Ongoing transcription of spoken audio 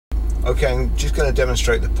Okay, I'm just going to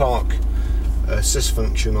demonstrate the park assist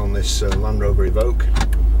function on this Land Rover Evoque.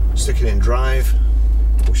 Stick it in drive,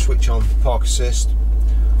 we switch on park assist.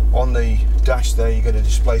 On the dash there you get a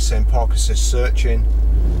display saying park assist searching.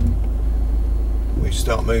 We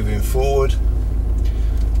start moving forward.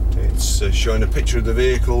 It's showing a picture of the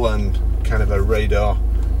vehicle and kind of a radar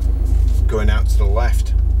going out to the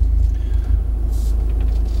left.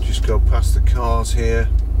 Just go past the cars here,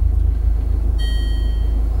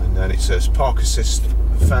 and then it says park assist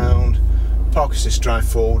found. Park assist drive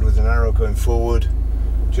forward with an arrow going forward.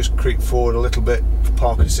 Just creep forward a little bit for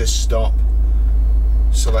park assist stop.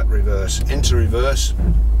 Select reverse into reverse.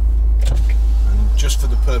 And just for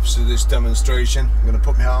the purpose of this demonstration, I'm going to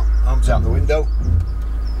put my arms out the window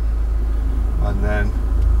and then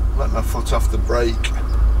let my foot off the brake.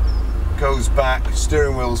 Goes back,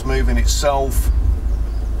 steering wheel's moving itself,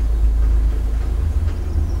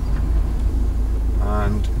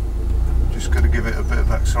 and just got to give it a bit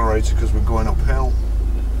of accelerator because we're going uphill.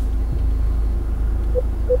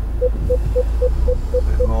 A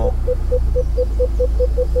bit more.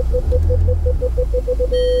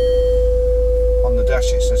 On the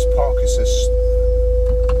dash it says park assist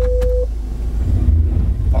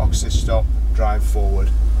stop, drive forward.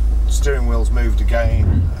 Steering wheel's moved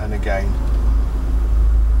again and again.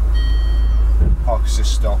 Park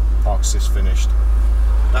assist stop, park assist finished.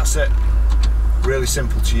 That's it. Really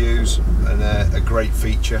simple to use and a great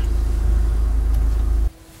feature.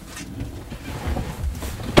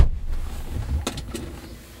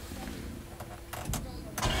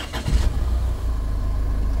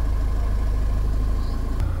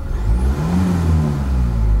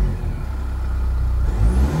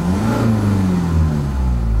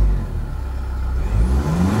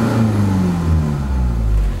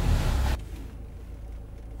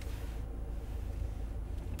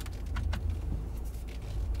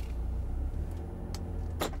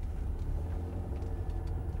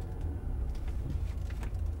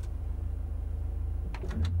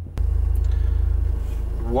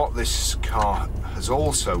 What this car has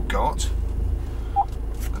also got, I'm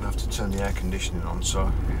going to have to turn the air conditioning on, so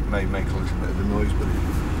it may make a little bit of a noise, but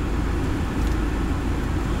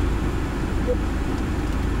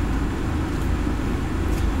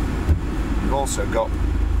you've also got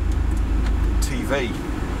TV.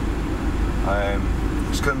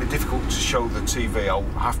 It's going to be difficult to show the TV. I'll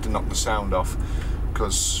have to knock the sound off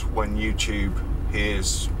because when YouTube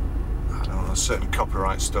hears a certain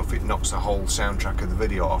copyright stuff, it knocks the whole soundtrack of the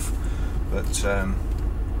video off. But there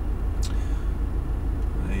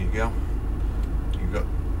you go. You've got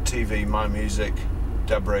TV, My Music,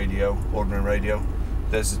 DAB radio, ordinary radio.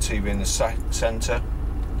 There's the TV in the centre.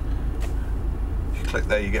 If you click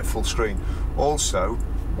there you get full screen. Also,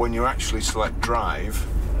 when you actually select drive,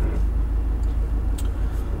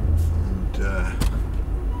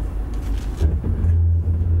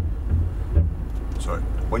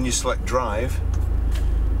 when you select drive,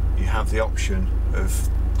 you have the option of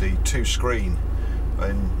the two screen,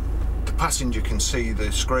 and the passenger can see the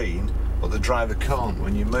screen but the driver can't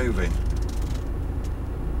when you're moving.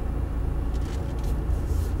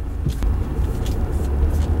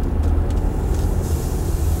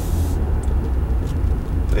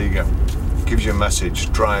 There you go. It gives you a message.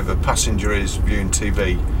 Driver, passenger is viewing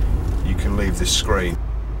TV. You can leave this screen.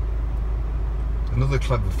 Another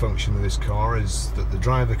clever function of this car is that the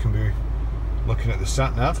driver can be looking at the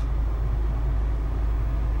sat nav,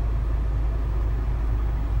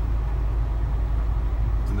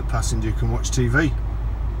 and the passenger can watch TV.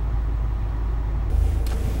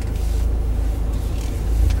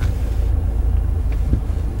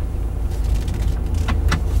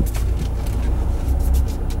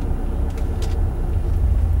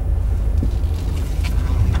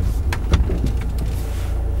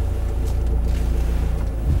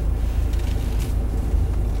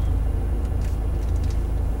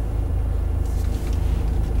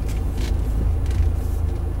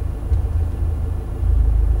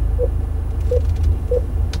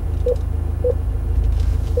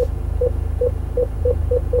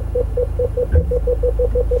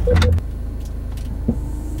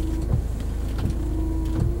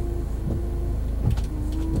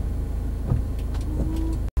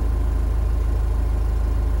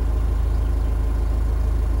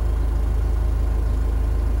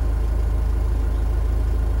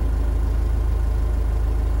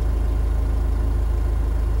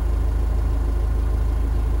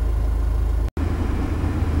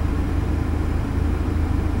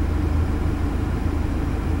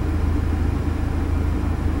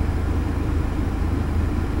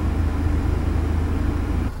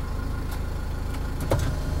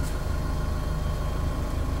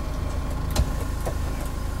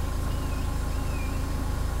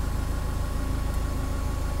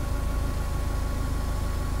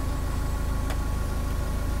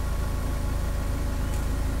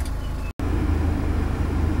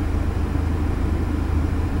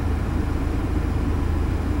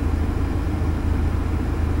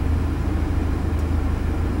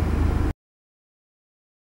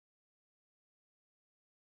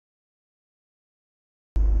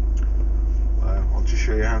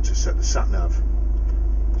 how to set the sat nav.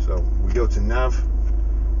 So we go to nav.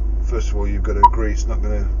 First of all, you've got to agree it's not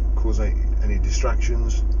going to cause any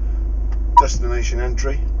distractions. Destination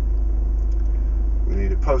entry. We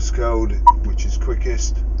need a postcode, which is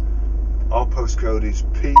quickest. Our postcode is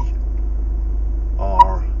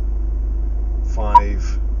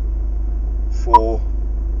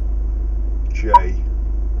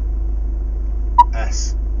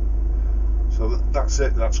So that's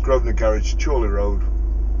it. That's Grosvenor Garage, Chorley Road,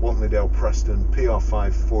 Wantleydale, Preston,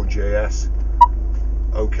 PR54JS.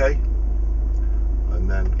 OK. And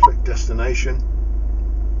then click destination.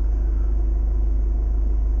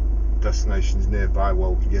 Destination's nearby.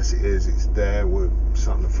 Well, yes, it is. It's there. We're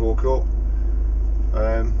sat in the forecourt.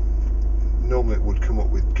 Normally it would come up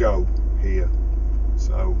with go here,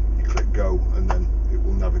 so you click go and then it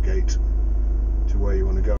will navigate to where you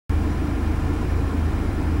want to go.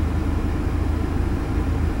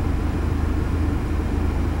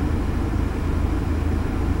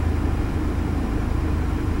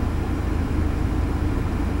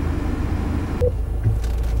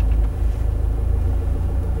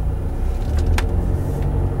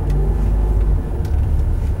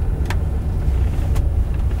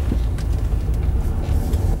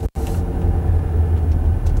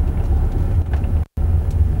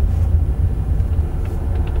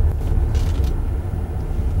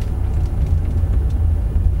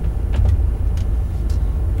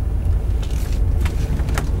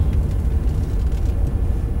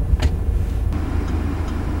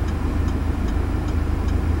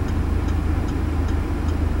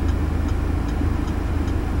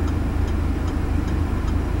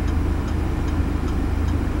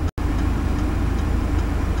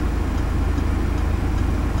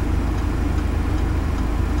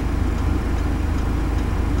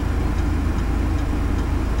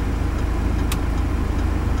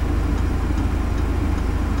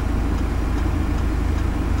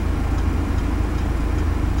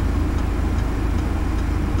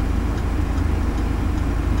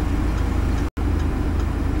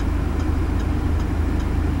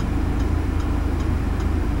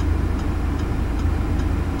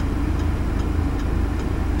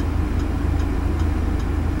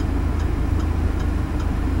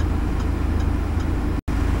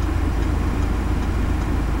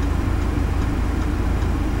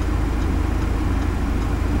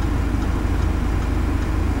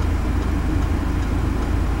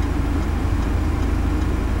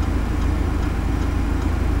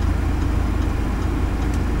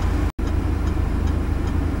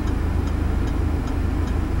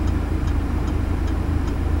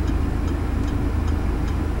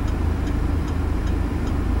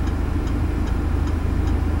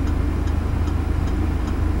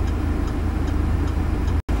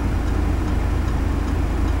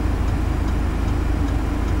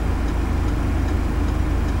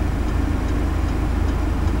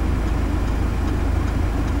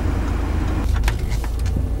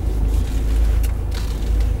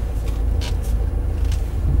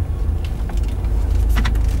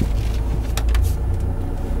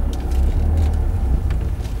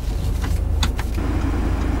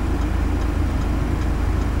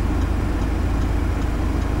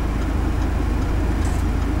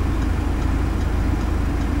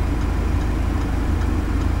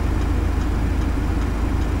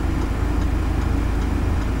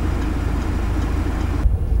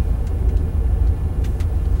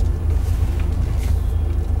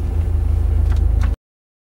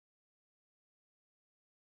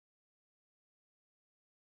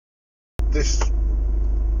 This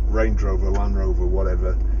Range Rover, Land Rover,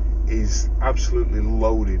 whatever, is absolutely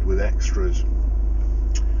loaded with extras.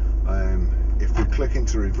 If we click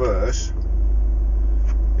into reverse,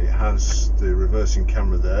 it has the reversing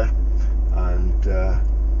camera there, and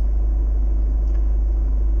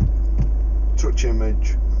touch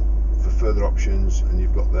image for further options, and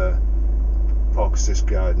you've got the park assist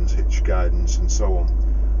guidance, hitch guidance, and so on.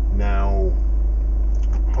 Now,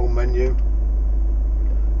 home menu,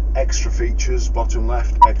 extra features, bottom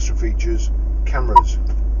left, extra features, cameras.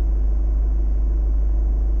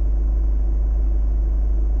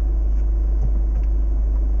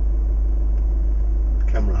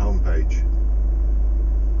 Camera homepage.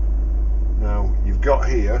 Now you've got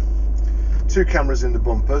here 2 cameras in the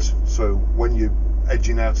bumpers, so when you're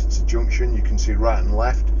edging out at a junction you can see right and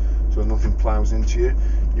left, so nothing plows into you.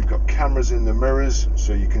 You've got cameras in the mirrors,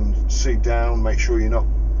 so you can see down, make sure you're not,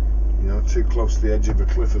 you know, too close to the edge of a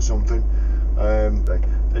cliff or something.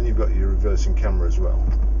 Then you've got your reversing camera as well.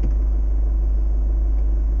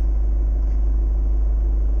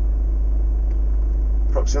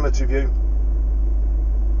 Proximity view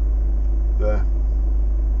there.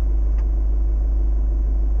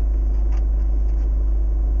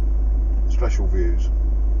 views.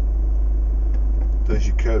 There's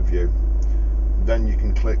your curve view. Then you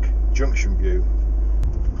can click junction view.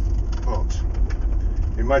 But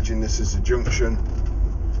imagine this is a junction,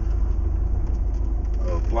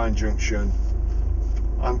 a blind junction.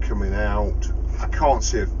 I'm coming out. I can't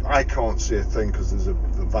see a thing because there's a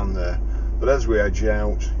van there. But as we edge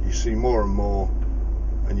out, you see more and more,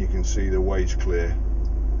 and you can see the way's clear.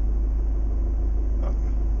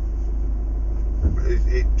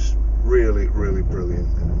 It's really, really brilliant,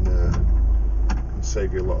 and can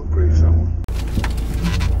save you a lot of grief, that one.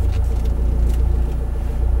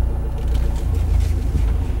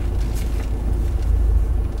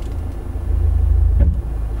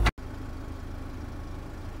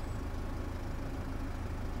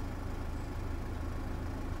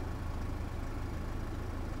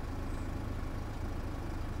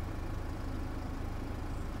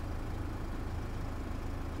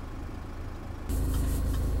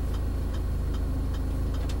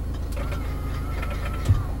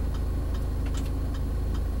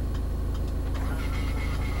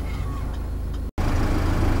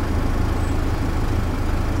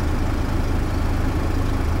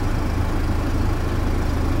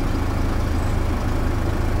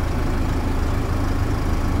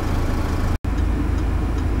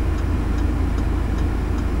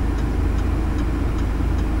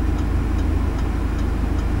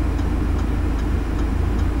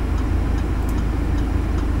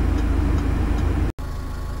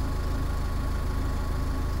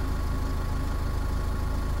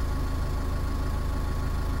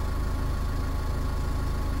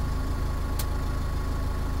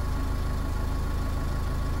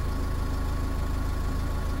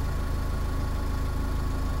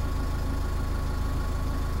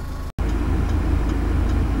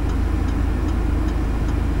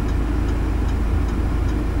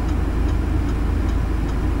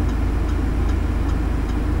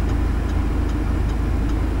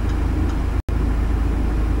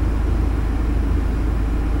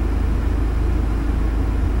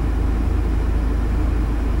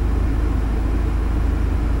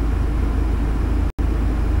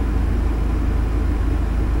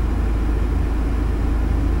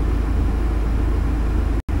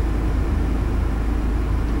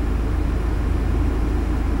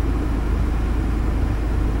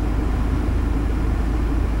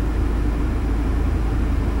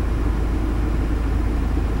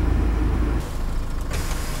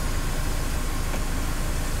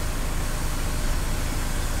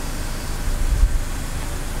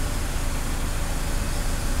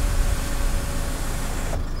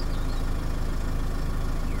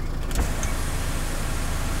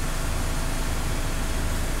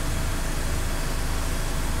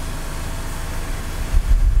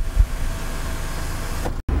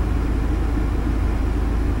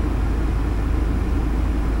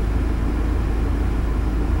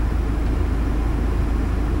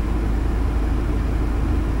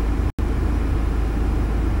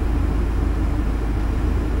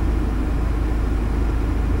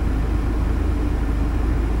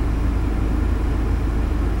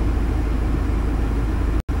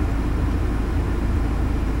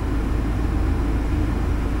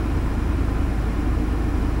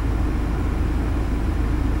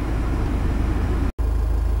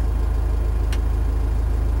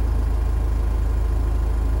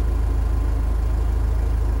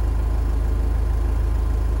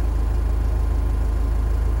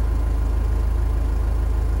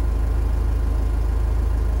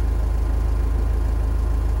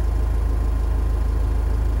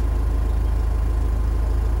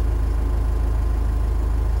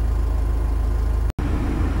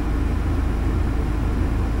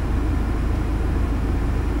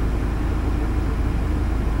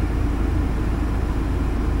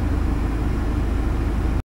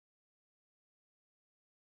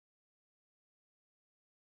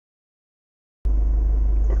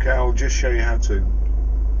 Okay, I'll just show you how to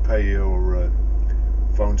pair your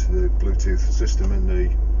phone to the Bluetooth system in the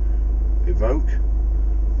Evoque.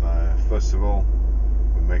 First of all,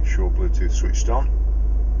 we make sure Bluetooth switched on,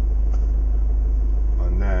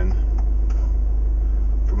 and then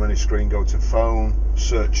from any screen go to phone,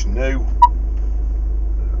 search new.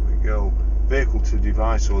 There we go. Vehicle to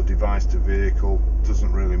device or device to vehicle,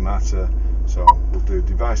 doesn't really matter, so we'll do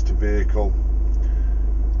device to vehicle.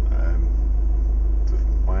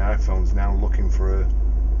 My iPhone's now looking for it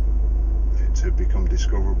to become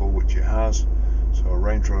discoverable, which it has. So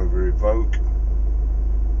Range Rover Evoque.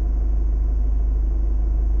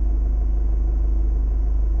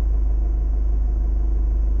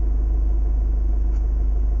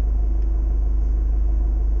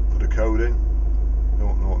 Put a code in,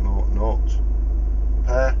 0000.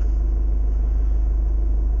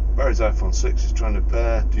 iPhone 6 is trying to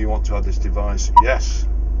pair. Do you want to add this device? Yes.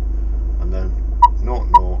 And then 0,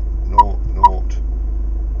 0, 0, 0.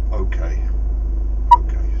 Okay.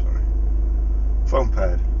 Okay, sorry. Phone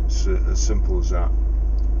paired. It's as simple as that.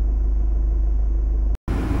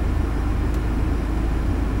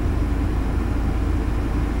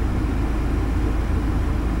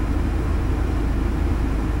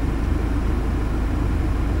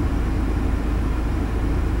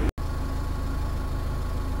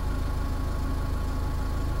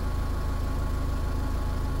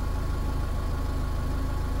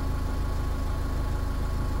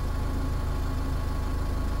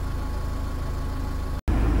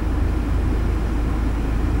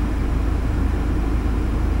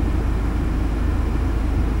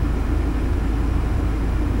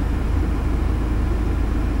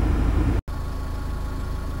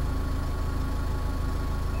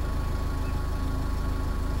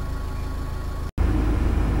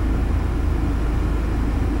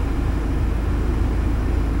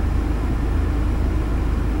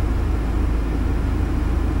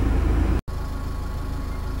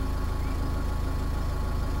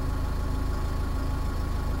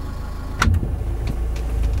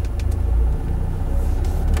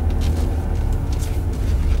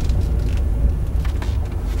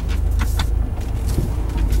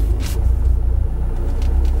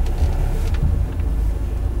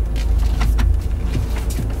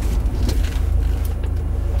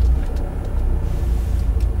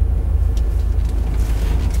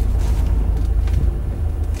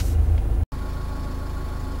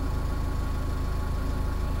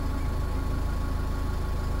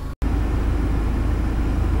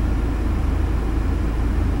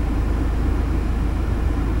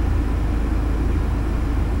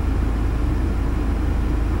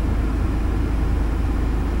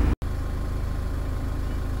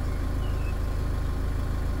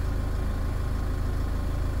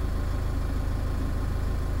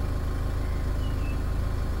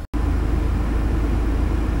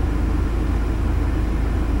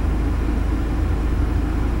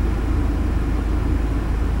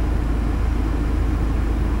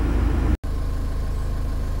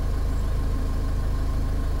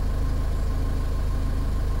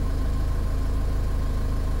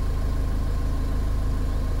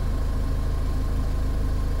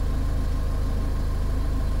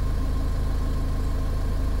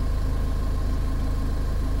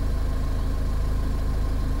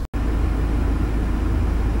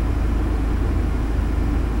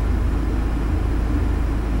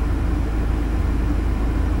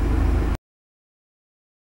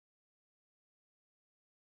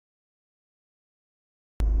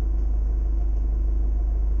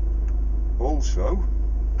 Also,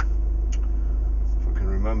 if I can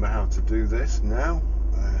remember how to do this now,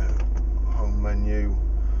 home menu,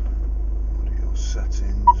 audio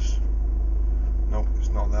settings, no, it's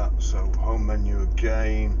not that, so home menu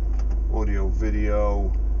again, audio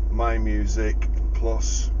video, my music,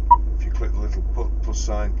 plus, if you click the little plus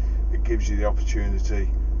sign, it gives you the opportunity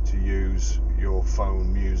to use your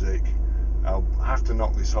phone music. I'll have to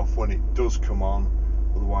knock this off when it does come on,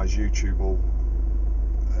 otherwise YouTube will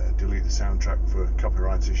delete the soundtrack for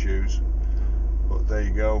copyright issues. But there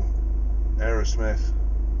you go, Aerosmith.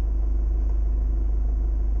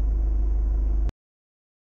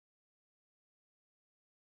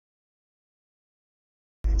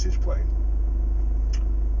 It is playing.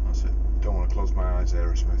 That's it. Don't want to close my eyes,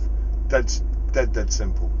 Aerosmith. Dead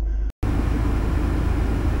simple.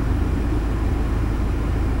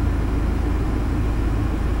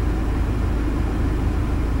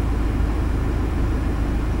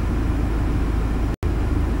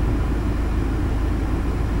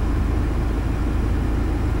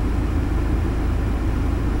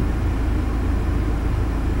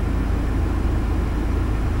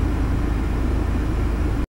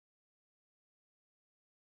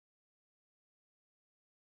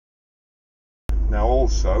 Now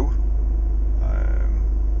also,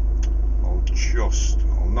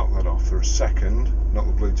 I'll knock that off for a second, knock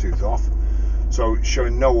the Bluetooth off. So it's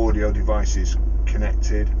showing no audio devices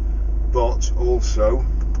connected, but also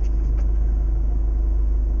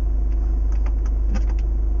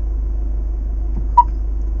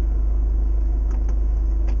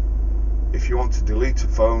if you want to delete a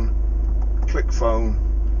phone, click phone,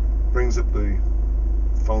 brings up the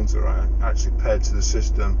phones that are actually paired to the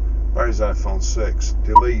system. Barry's iPhone 6,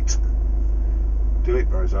 delete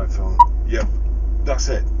Barry's iPhone. Yep, that's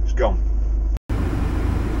it, it's gone.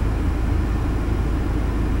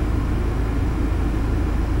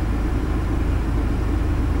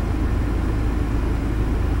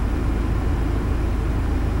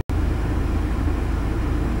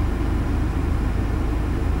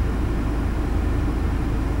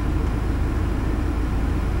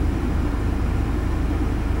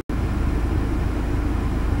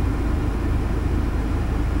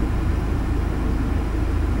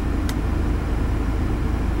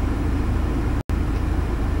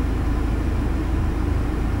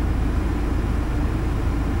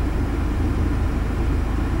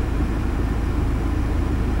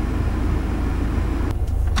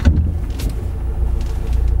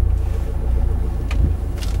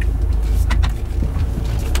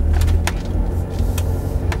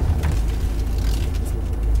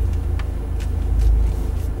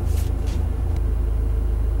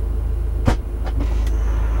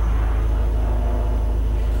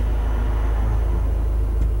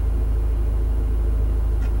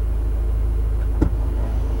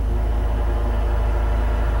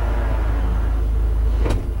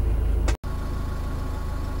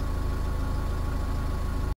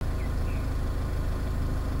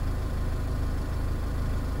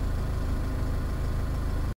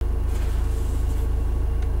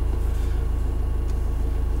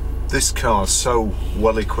 This car's so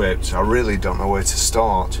well equipped, I really don't know where to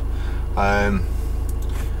start.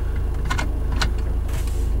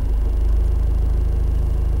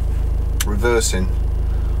 Reversing,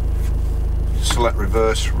 select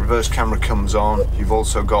reverse camera comes on. You've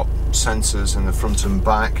also got sensors in the front and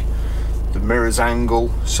back, the mirrors angle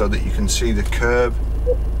so that you can see the curb,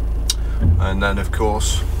 and then of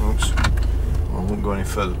course, oops, I won't go any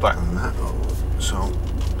further back than that, so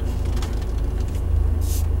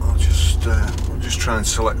I'll just try and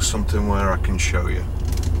select something where I can show you.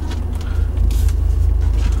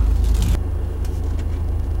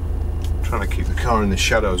 Trying to keep the car in the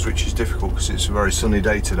shadows, which is difficult because it's a very sunny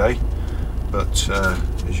day today, but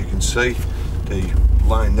as you can see, the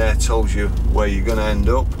line there tells you where you're going to end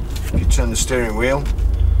up. If you turn the steering wheel,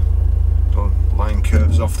 the line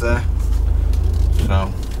curves off there,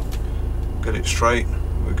 so get it straight,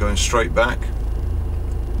 we're going straight back.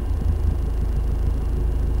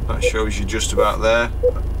 That shows you just about there,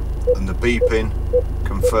 and the beeping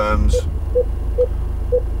confirms.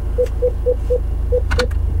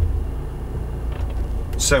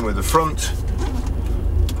 Same with the front,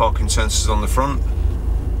 parking sensors on the front.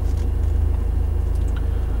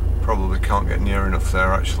 Probably can't get near enough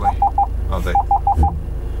there actually, are they?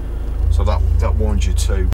 So that warns you too.